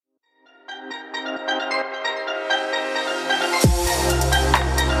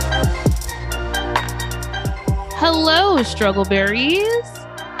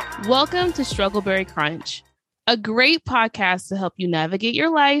Struggleberries. Welcome to Struggleberry Crunch, a great podcast to help you navigate your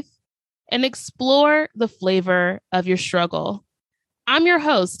life and explore the flavor of your struggle. I'm your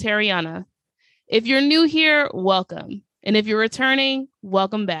host, Tariana. If you're new here, welcome. And if you're returning,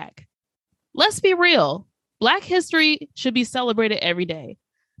 welcome back. Let's be real. Black history should be celebrated every day.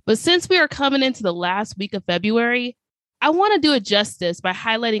 But since we are coming into the last week of February, I want to do it justice by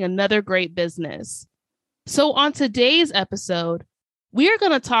highlighting another great business. So on today's episode, we are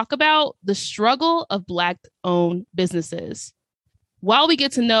going to talk about the struggle of Black-owned businesses while we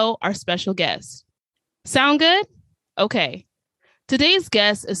get to know our special guest. Sound good? Okay. Today's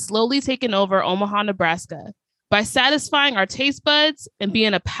guest is slowly taking over Omaha, Nebraska by satisfying our taste buds and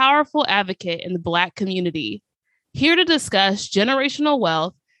being a powerful advocate in the Black community. Here to discuss generational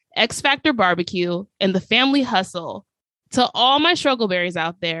wealth, X Factor Barbecue, and the family hustle. To all my struggleberries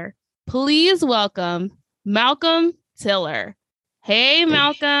out there, please welcome Malcolm Tiller. Hey,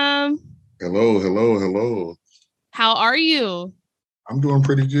 Malcolm. Hello. How are you? I'm doing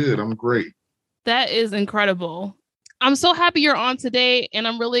pretty good. I'm great. That is incredible. I'm so happy you're on today, and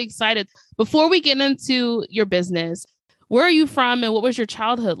I'm really excited. Before we get into your business, where are you from and what was your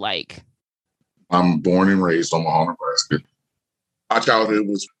childhood like? I'm born and raised in Omaha, Nebraska. My childhood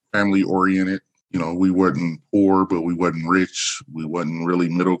was family oriented. You know, we wasn't poor, but we wasn't rich. We wasn't really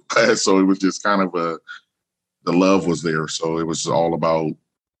middle class. So it was just kind of the love was there. So it was all about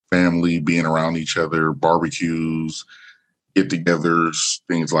family, being around each other, barbecues, get-togethers,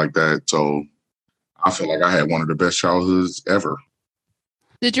 things like that. So I feel like I had one of the best childhoods ever.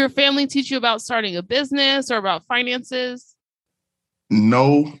 Did your family teach you about starting a business or about finances?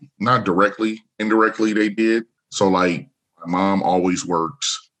 No, not directly. Indirectly, they did. So like my mom always worked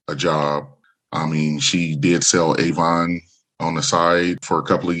a job. I mean, she did sell Avon on the side for a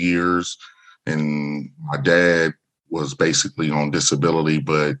couple of years. And my dad was basically on disability,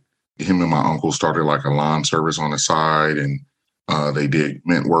 but him and my uncle started like a lawn service on the side, and they did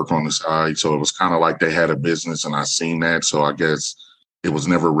mint work on the side. So it was kind of like they had a business, and I seen that. So I guess it was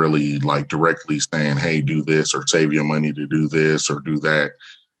never really like directly saying, hey, do this or save your money to do this or do that.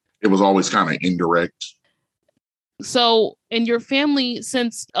 It was always kind of indirect. So in your family,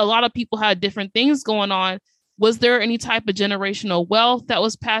 since a lot of people had different things going on, was there any type of generational wealth that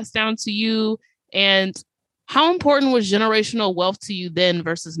was passed down to you? And how important was generational wealth to you then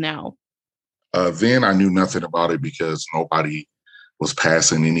versus now? Then I knew nothing about it because nobody was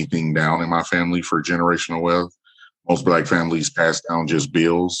passing anything down in my family for generational wealth. Most Black families pass down just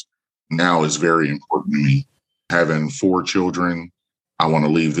bills. Now it's very important to me. Having 4 children, I want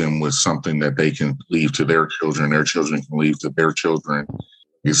to leave them with something that they can leave to their children. Their children can leave to their children.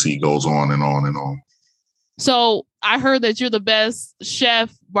 You see, it goes on and on and on. So I heard that you're the best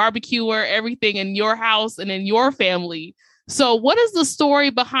chef, barbecuer, everything in your house and in your family. So what is the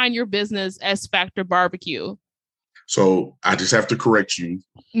story behind your business, X Factor Barbecue? So I just have to correct you.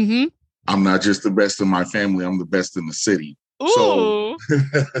 Mm-hmm. I'm not just the best in my family. I'm the best in the city. Ooh,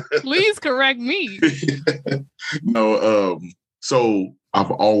 please correct me. No, so I've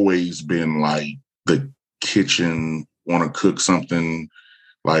always been like the kitchen, want to cook something.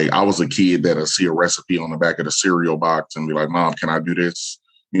 Like I was a kid that'll see a recipe on the back of the cereal box and be like, Mom, can I do this?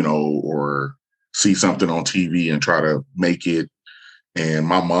 You know, or see something on TV and try to make it. And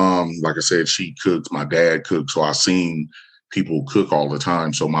my mom, like I said, she cooks, my dad cooks. So I've seen people cook all the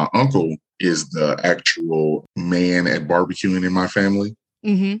time. So my uncle is the actual man at barbecuing in my family.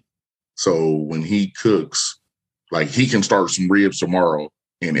 Mm-hmm. So when he cooks, like he can start some ribs tomorrow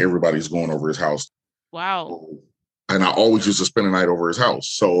and everybody's going over his house. Wow. And I always used to spend the night over his house.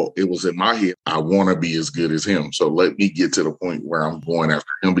 So it was in my head, I want to be as good as him. So let me get to the point where I'm going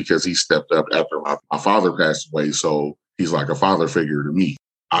after him because he stepped up after my father passed away. So he's like a father figure to me.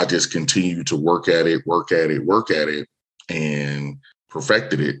 I just continued to work at it, and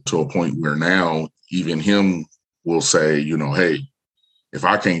perfected it to a point where now even him will say, you know, hey, if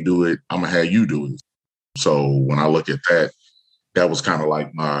I can't do it, I'm going to have you do it. So when I look at that, that was kind of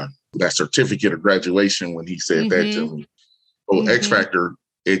like that certificate of graduation when he said that to me. So X Factor,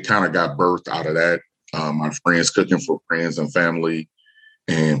 it kind of got birthed out of that. My friends cooking for friends and family,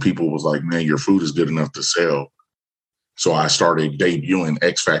 and people was like, man, your food is good enough to sell. So I started debuting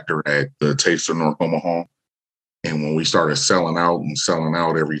X Factor at the Taste of North Omaha. And when we started selling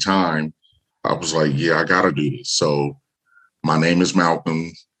out every time, I was like, yeah, I got to do this. So my name is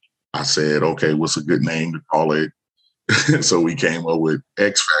Malcolm. I said, okay, what's a good name to call it? So we came up with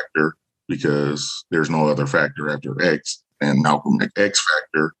X Factor because there's no other factor after X, and Malcolm X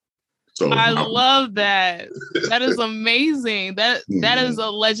Factor. So I love that. That is amazing. That is a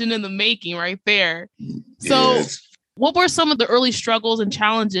legend in the making right there. So yes. What were some of the early struggles and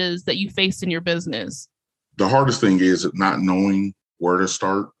challenges that you faced in your business? The hardest thing is not knowing where to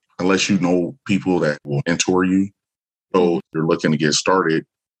start unless you know people that will mentor you. So if you're looking to get started,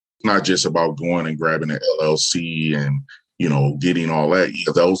 it's not just about going and grabbing an LLC and, getting all that.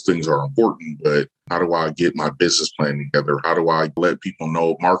 Yeah, those things are important, but how do I get my business plan together? How do I let people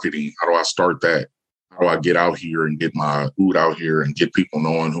know marketing? How do I start that? How do I get out here and get my food out here and get people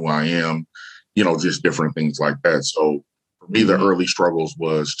knowing who I am? Just different things like that. So for me, the early struggles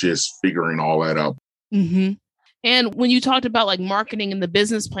was just figuring all that out. Mm-hmm. And when you talked about like marketing and the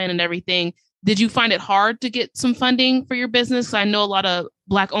business plan and everything, did you find it hard to get some funding for your business? I know a lot of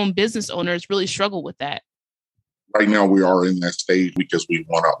Black-owned business owners really struggle with that. Right now, we are in that stage because we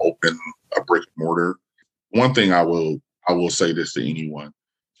want to open a brick and mortar. One thing I will say this to anyone: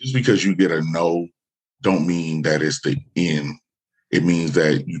 just because you get a no, don't mean that it's the end. It means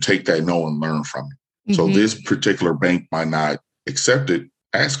that you take that no and learn from it. So this particular bank might not accept it.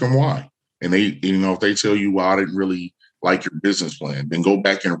 Ask them why. And they, if they tell you, well, I didn't really like your business plan, then go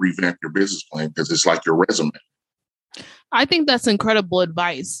back and revamp your business plan because it's like your resume. I think that's incredible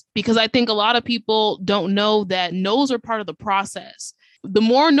advice because I think a lot of people don't know that no's are part of the process. The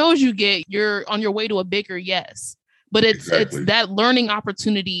more no's you get, you're on your way to a bigger yes. But it's that learning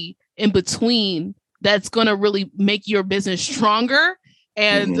opportunity in between that's going to really make your business stronger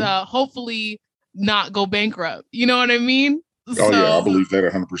and hopefully not go bankrupt. You know what I mean? Yeah, I believe that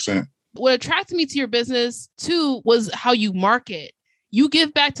 100%. What attracted me to your business, too, was how you market. You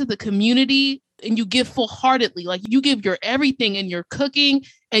give back to the community and you give full-heartedly. Like you give your everything in your cooking.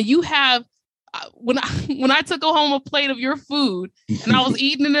 And you have, when I took home a plate of your food and I was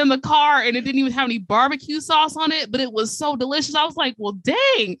eating it in the car and it didn't even have any barbecue sauce on it, but it was so delicious. I was like, well,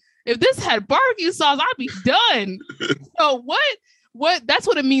 dang, if this had barbecue sauce, I'd be done. So what that's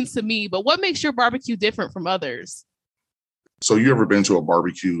what it means to me. But what makes your barbecue different from others? So you ever been to a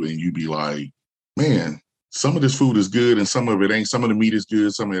barbecue and you be like, man, some of this food is good and some of it ain't. Some of the meat is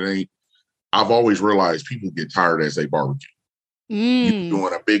good, some of it ain't. I've always realized people get tired as they barbecue. You're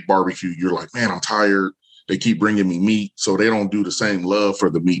doing a big barbecue, you're like, man, I'm tired. They keep bringing me meat. So they don't do the same love for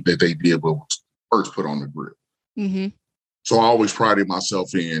the meat that they did when it was first put on the grill. Mm-hmm. So I always prided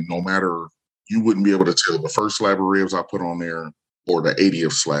myself in, no matter, you wouldn't be able to tell the first slab of ribs I put on there or the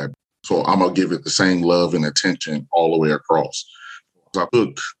 80th slab. So I'm going to give it the same love and attention all the way across. I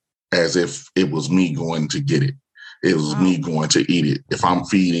cook as if it was me going to get it. It was me going to eat it. If I'm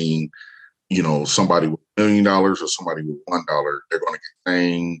feeding, somebody with $1 million or somebody with $1, they're going to get the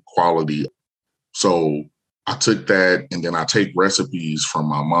same quality. So I took that and then I take recipes from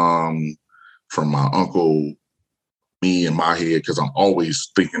my mom, from my uncle, me in my head, because I'm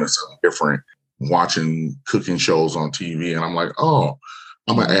always thinking of something different, watching cooking shows on TV. And I'm like, oh,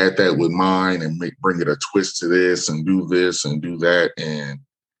 I'm going to add that with mine and bring it a twist to this and do that. And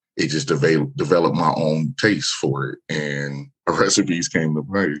it just developed my own taste for it. And the recipes came to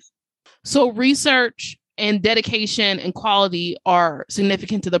play. So research and dedication and quality are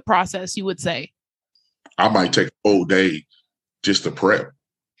significant to the process, you would say? I might take a whole day just to prep.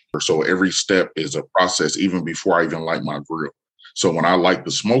 So every step is a process, even before I even light my grill. So when I light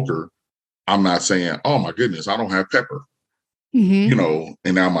the smoker, I'm not saying, oh my goodness, I don't have pepper. And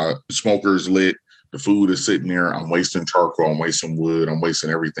now my smoker is lit. The food is sitting there. I'm wasting charcoal. I'm wasting wood. I'm wasting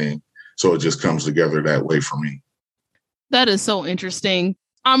everything. So it just comes together that way for me. That is so interesting.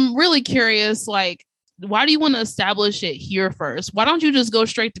 I'm really curious, like, why do you want to establish it here first? Why don't you just go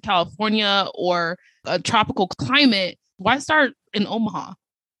straight to California or a tropical climate? Why start in Omaha?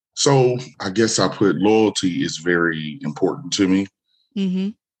 So I guess I put loyalty is very important to me.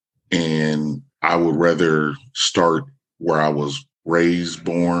 And I would rather start where I was raised,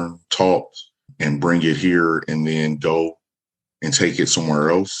 born, taught, and bring it here and then go and take it somewhere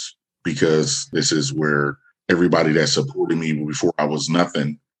else, because this is where everybody that supported me before I was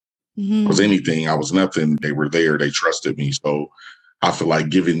nothing, was anything, I was nothing. They were there. They trusted me. So I feel like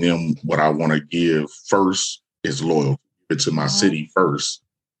giving them what I want to give first is loyalty. Give it to my city first,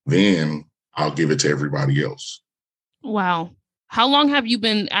 then I'll give it to everybody else. Wow. How long have you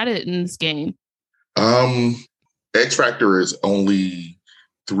been at it in this game? X Factor is only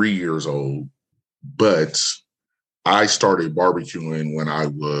 3 years old, but I started barbecuing when I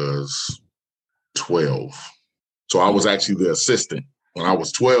was 12. So I was actually the assistant. When I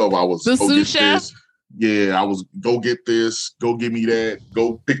was 12, I was the sous chef. Yeah, I was go get this, go give me that,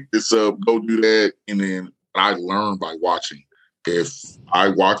 go pick this up, go do that. And then I learned by watching. If I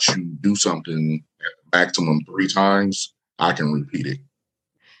watch you do something maximum 3 times, I can repeat it.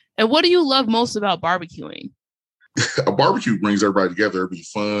 And what do you love most about barbecuing? A barbecue brings everybody together. It'd be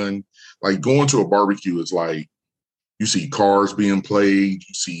fun. Like going to a barbecue is like You see cars being played.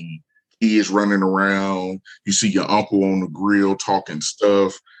 You see kids running around. You see your uncle on the grill talking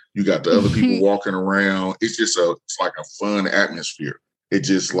stuff. You got the other people walking around. It's just it's like a fun atmosphere. It's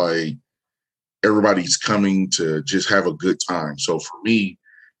just like everybody's coming to just have a good time. So for me,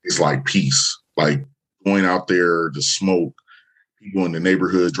 it's like peace, like going out there to smoke, people in the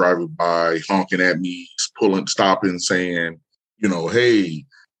neighborhood driving by, honking at me, stopping, saying, hey,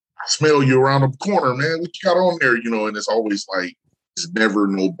 I smell you around the corner, man. What you got on there? And it's always like, it's never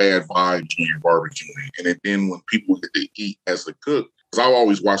no bad vibes when you're barbecuing. And then when people get to eat as the cook, because I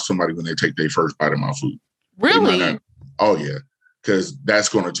always watch somebody when they take their first bite of my food. Really? Oh, yeah. Because that's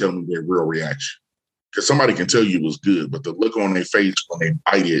going to tell me their real reaction. Because somebody can tell you it was good, but the look on their face when they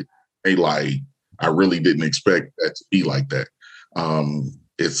bite it, they like, I really didn't expect that to be like that.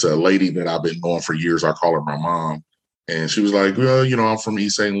 It's a lady that I've been knowing for years. I call her my mom. And she was like, well, I'm from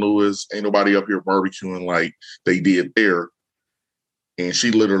East St. Louis. Ain't nobody up here barbecuing like they did there. And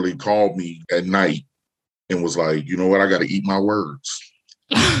she literally called me at night and was like, you know what? I got to eat my words.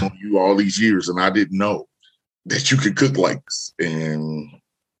 I've known you all these years, and I didn't know that you could cook like this. And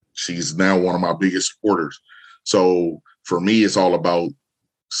she's now one of my biggest supporters. So for me, it's all about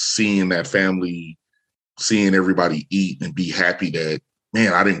seeing that family, seeing everybody eat and be happy that,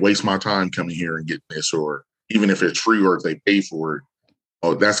 man, I didn't waste my time coming here and getting this, or even if it's free or if they pay for it.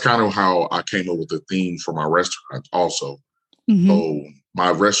 Oh, that's kind of how I came up with the theme for my restaurant also. Mm-hmm. So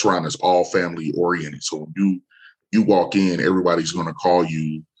my restaurant is all family oriented. So when you walk in, everybody's going to call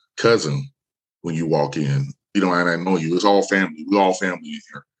you cousin when you walk in. And I know you. It's all family. We're all family in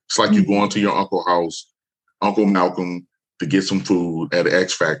here. It's like you going to your uncle's house, Uncle Malcolm, to get some food at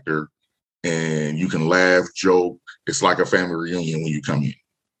X Factor, and you can laugh, joke. It's like a family reunion when you come in.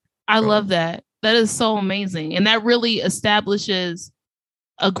 I love that. That is so amazing. And that really establishes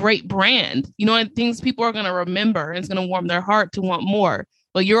a great brand, and things people are going to remember, and it's going to warm their heart to want more.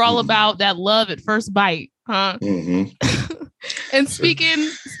 But you're all about that love at first bite, huh? Mm-hmm. And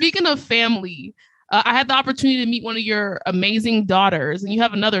speaking of family, I had the opportunity to meet one of your amazing daughters, and you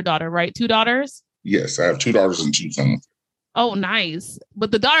have another daughter, right? 2 daughters? Yes, I have 2 daughters and 2 sons. Oh, nice.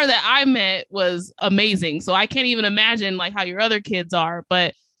 But the daughter that I met was amazing. So I can't even imagine like how your other kids are,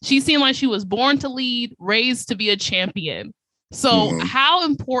 but she seemed like she was born to lead, raised to be a champion. So how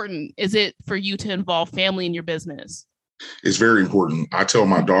important is it for you to involve family in your business? It's very important. I tell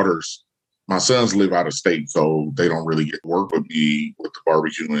my daughters, my sons live out of state, so they don't really get to work with me with the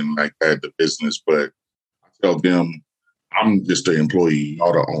barbecue and like that, the business. But I tell them, I'm just an employee,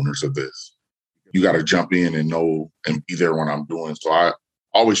 y'all the owners of this. You got to jump in and know and be there when I'm doing. So I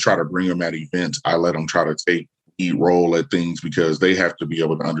always try to bring them at events. I let them try to take lead role at things because they have to be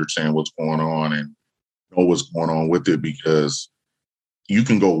able to understand what's going on and know what's going on with it, because you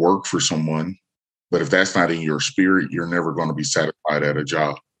can go work for someone, but if that's not in your spirit, you're never going to be satisfied at a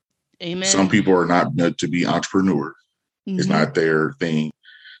job. Amen. Some people are not meant to be entrepreneurs. Mm-hmm. It's not their thing.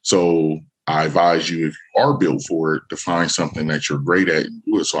 So I advise you, if you are built for it, to find something that you're great at and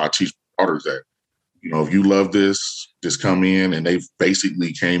do it. So I teach my daughters that, if you love this, just come in. And they've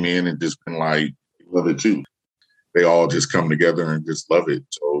basically came in and just been like, love it too. They all just come together and just love it.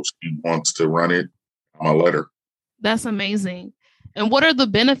 So she wants to run it. I'm going to let her. That's amazing. And what are the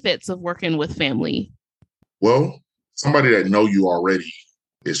benefits of working with family? Well, somebody that know you already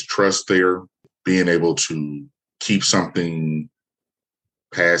is trust there, being able to keep something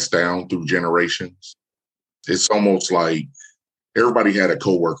passed down through generations. It's almost like everybody had a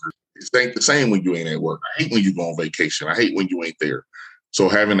coworker. It ain't the same when you ain't at work. I hate when you go on vacation. I hate when you ain't there. So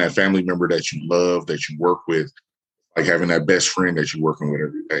having that family member that you love, that you work with, like having that best friend that you're working with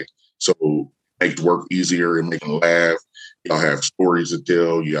every day. So make work easier and make them laugh. Y'all have stories to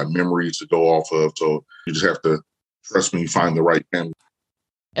tell. You have memories to go off of. So you just have to trust me, find the right family.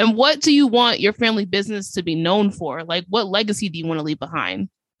 And what do you want your family business to be known for? Like, what legacy do you want to leave behind?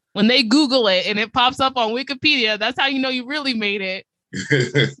 When they Google it and it pops up on Wikipedia, that's how you know you really made it.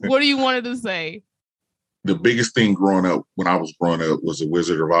 What do you want it to say? The biggest thing growing up, when I was growing up, was The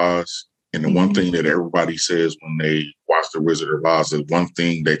Wizard of Oz. And the one thing that everybody says when they watch The Wizard of Oz, the one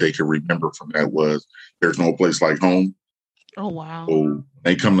thing that they can remember from that was, there's no place like home. Oh, wow. So when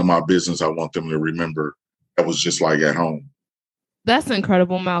they come to my business, I want them to remember that was just like at home. That's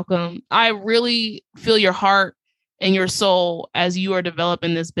incredible, Malcolm. I really feel your heart and your soul as you are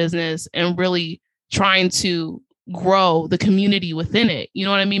developing this business and really trying to grow the community within it. You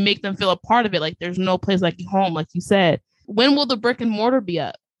know what I mean? Make them feel a part of it. Like there's no place like home, like you said. When will the brick and mortar be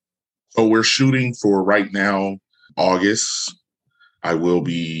up? So we're shooting for right now, August. I will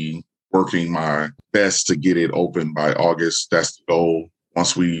be working my best to get it open by August. That's the goal.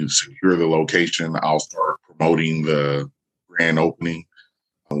 Once we secure the location, I'll start promoting the grand opening.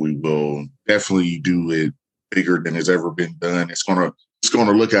 We will definitely do it bigger than it's ever been done. It's gonna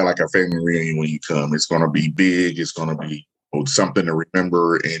look at like a family reunion when you come. It's gonna be big. It's gonna be something to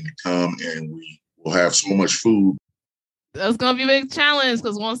remember and to come, and we will have so much food. That's gonna be a big challenge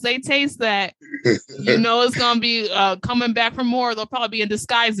because once they taste that, it's gonna be coming back for more. They'll probably be in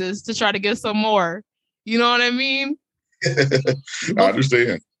disguises to try to get some more. You know what I mean? I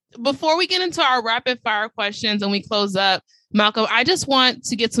understand. Before we get into our rapid fire questions and we close up, Malcolm, I just want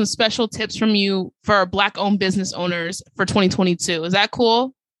to get some special tips from you for Black-owned business owners for 2022. Is that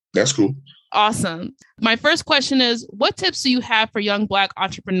cool? That's cool. Awesome. My first question is, what tips do you have for young Black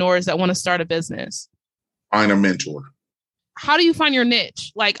entrepreneurs that want to start a business? Find a mentor. How do you find your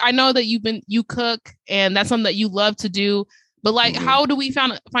niche? Like, I know that you cook and that's something that you love to do, but like, how do we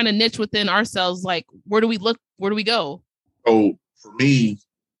find a niche within ourselves? Like, where do we look? Where do we go? Oh, for me,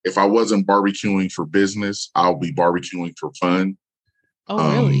 if I wasn't barbecuing for business, I'll be barbecuing for fun.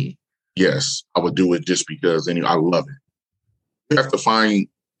 Oh, really? Yes, I would do it just because I love it. You have to find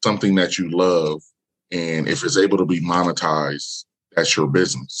something that you love, and if it's able to be monetized, that's your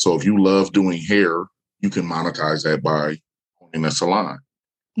business. So if you love doing hair, you can monetize that by owning a salon.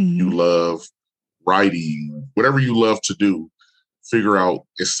 Mm-hmm. You love writing, whatever you love to do, figure out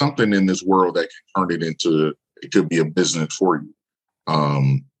it's something in this world that can turn it could be a business for you.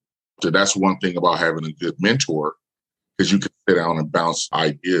 So that's one thing about having a good mentor, because you can sit down and bounce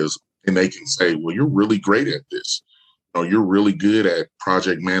ideas and they can say, well, you're really great at this. You're really good at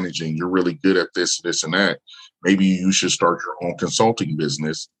project managing. You're really good at this, and that. Maybe you should start your own consulting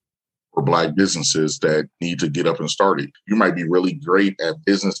business for Black businesses that need to get up and start it. You might be really great at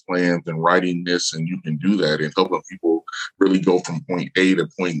business plans and writing this, and you can do that and helping people really go from point A to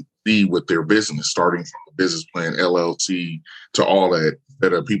point B with their business, starting from the business plan, LLC, to all that.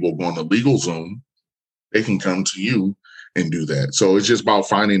 Instead of people going to LegalZoom, they can come to you and do that. So it's just about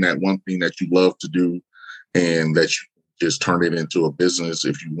finding that one thing that you love to do and that you just turn it into a business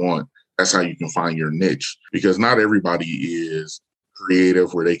if you want. That's how you can find your niche, because not everybody is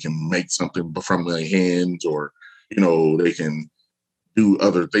creative where they can make something from their hands or, they can do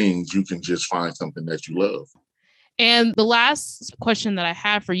other things. You can just find something that you love. And the last question that I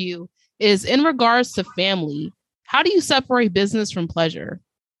have for you is in regards to family. How do you separate business from pleasure?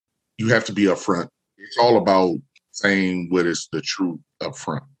 You have to be upfront. It's all about saying what is the truth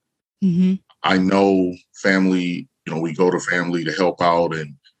upfront. Mm-hmm. I know family, we go to family to help out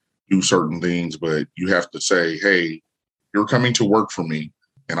and do certain things, but you have to say, hey, you're coming to work for me,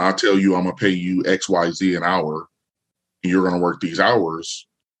 and I'll tell you I'm going to pay you XYZ an hour, and you're going to work these hours.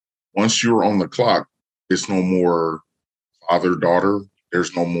 Once you're on the clock, it's no more father-daughter.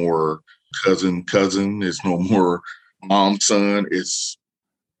 There's no more cousin. It's no more mom-son. It's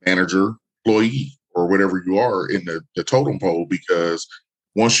manager-employee or whatever you are in the totem pole, because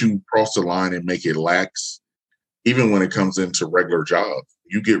once you cross the line and make it lax, even when it comes into regular jobs,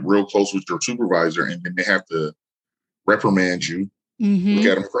 you get real close with your supervisor and then they have to reprimand you, look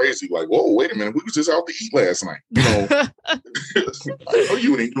at them crazy, like, whoa, wait a minute, we was just out to eat last night. I know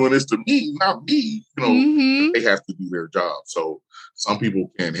you ain't doing this to me, not me. They have to do their job. So some people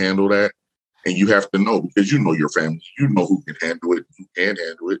can't handle that. And you have to know, because you know your family, you know who can handle it, who can't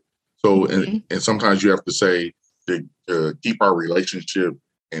handle it. So, and sometimes you have to say, to keep our relationship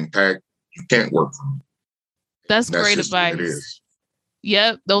intact, you can't work for me. That's great advice.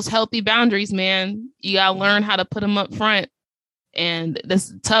 Yep. Those healthy boundaries, man. You got to learn how to put them up front. And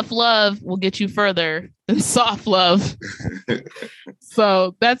this tough love will get you further than soft love.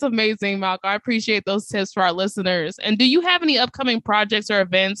 So that's amazing, Malcolm. I appreciate those tips for our listeners. And do you have any upcoming projects or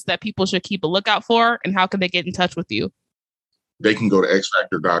events that people should keep a lookout for? And how can they get in touch with you? They can go to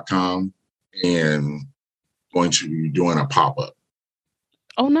xfactor.com and going to be doing a pop-up.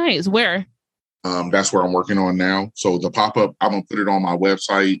 Oh, nice. Where? That's where I'm working on now. So the pop-up, I'm going to put it on my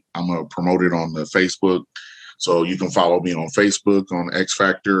website. I'm going to promote it on the Facebook. So you can follow me on Facebook on X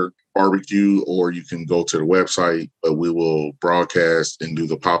Factor Barbecue, or you can go to the website, but we will broadcast and do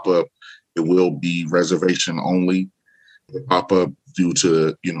the pop-up. It will be reservation only. The pop-up, due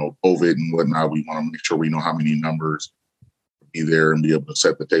to, COVID and whatnot, we want to make sure we know how many numbers be there and be able to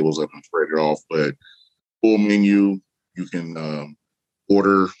set the tables up and spread it off. But full menu, you can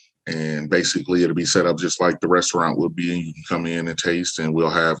order, and basically it'll be set up just like the restaurant would be. And you can come in and taste, and we'll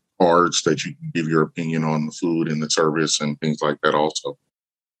have cards that you can give your opinion on the food and the service and things like that also.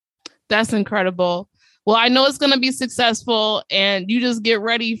 That's incredible. Well, I know it's going to be successful, and you just get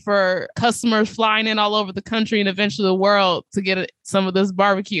ready for customers flying in all over the country and eventually the world to get some of this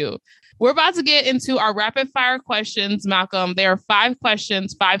barbecue. We're about to get into our rapid fire questions, Malcolm. There are 5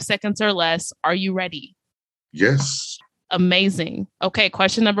 questions, 5 seconds or less. Are you ready? Yes. Amazing. Okay,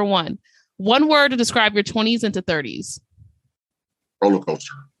 question number 1. One word to describe your 20s into 30s. Roller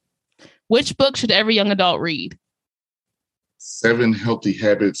coaster. Which book should every young adult read? 7 Healthy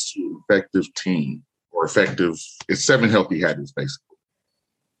Habits to Effective Teen. Or effective, it's 7 Healthy Habits, basically.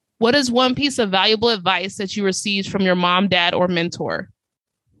 What is one piece of valuable advice that you received from your mom, dad, or mentor?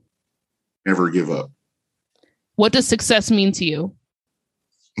 Never give up. What does success mean to you?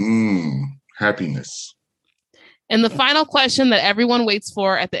 Happiness. And the final question that everyone waits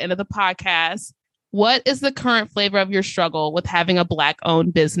for at the end of the podcast, what is the current flavor of your struggle with having a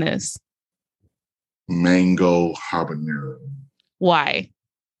Black-owned business? Mango habanero. Why?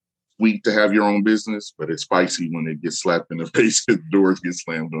 Sweet to have your own business, but it's spicy when it gets slapped in the face and doors get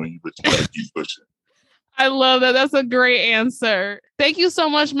slammed on you, but you gotta keep pushing. I love that. That's a great answer. Thank you so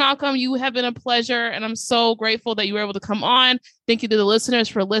much, Malcolm. You have been a pleasure, and I'm so grateful that you were able to come on. Thank you to the listeners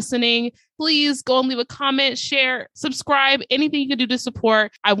for listening. Please go and leave a comment, share, subscribe, anything you can do to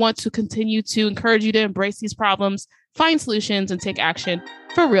support. I want to continue to encourage you to embrace these problems, find solutions, and take action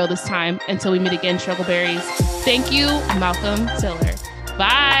for real this time. Until we meet again, Struggleberries. Thank you, Malcolm Tiller.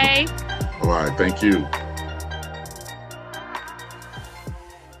 Bye. All right. Thank you.